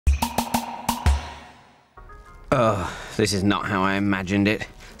Oh, this is not how I imagined it.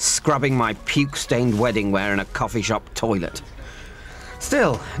 Scrubbing my puke-stained wedding wear in a coffee shop toilet.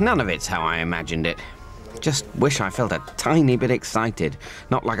 Still, none of it's how I imagined it. Just wish I felt a tiny bit excited,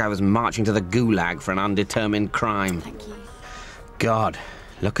 not like I was marching to the gulag for an undetermined crime. Thank you. God,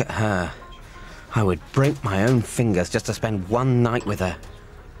 look at her. I would break my own fingers just to spend one night with her.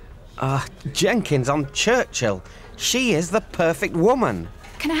 Jenkins on Churchill. She is the perfect woman.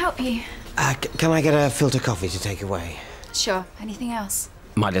 Can I help you? Can I get a filter coffee to take away? Sure. Anything else?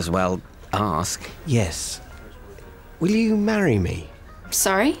 Might as well ask. Yes. Will you marry me?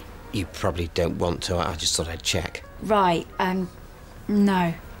 Sorry? You probably don't want to. I just thought I'd check. Right, no,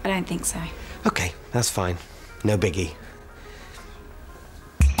 I don't think so. Okay, that's fine. No biggie.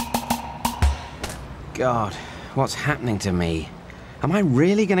 God, what's happening to me? Am I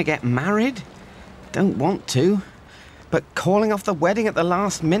really going to get married? Don't want to. But calling off the wedding at the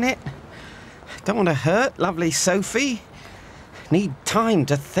last minute? Don't want to hurt lovely Sophie. Need time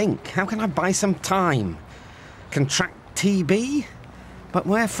to think. How can I buy some time? Contract TB? But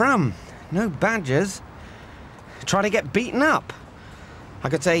where from? No badges. Try to get beaten up. I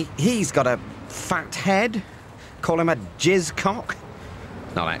could say he's got a fat head. Call him a jizz cock.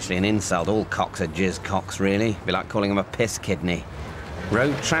 Not actually an insult. All cocks are jizz cocks, really. Be like calling him a piss kidney.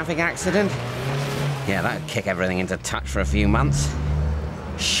 Road traffic accident? Yeah, that'd kick everything into touch for a few months.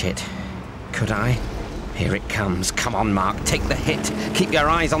 Shit. Could I? Here it comes. Come on, Mark. Take the hit. Keep your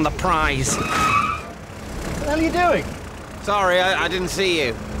eyes on the prize. What the hell are you doing? Sorry, I didn't see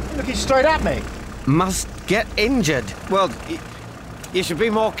you. You're looking straight at me. Must get injured. Well, you should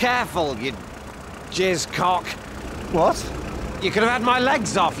be more careful, you jizz cock. What? You could have had my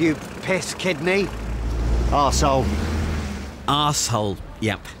legs off, you piss kidney. Arsehole. Arsehole.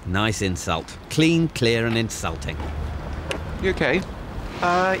 Yep, nice insult. Clean, clear and insulting. You okay?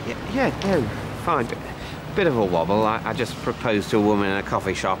 Yeah, no, fine. Bit of a wobble. I just proposed to a woman in a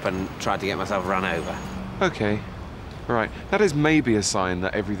coffee shop and tried to get myself run over. Okay. Right. That is maybe a sign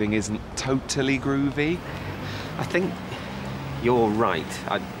that everything isn't totally groovy. I think you're right.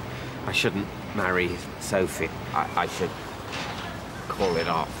 I shouldn't marry Sophie. I should call it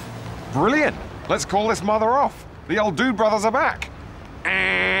off. Brilliant! Let's call this mother off. The old Dude Brothers are back.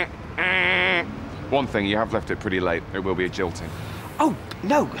 One thing, you have left it pretty late. It will be a jilting. Oh,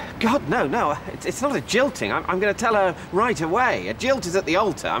 no. God, no. It's not a jilting. I'm going to tell her right away. A jilt is at the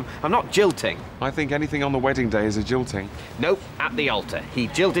altar. I'm not jilting. I think anything on the wedding day is a jilting. Nope, at the altar. He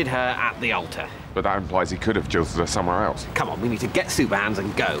jilted her at the altar. But that implies he could have jilted her somewhere else. Come on, we need to get Superhands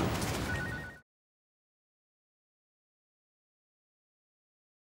and go.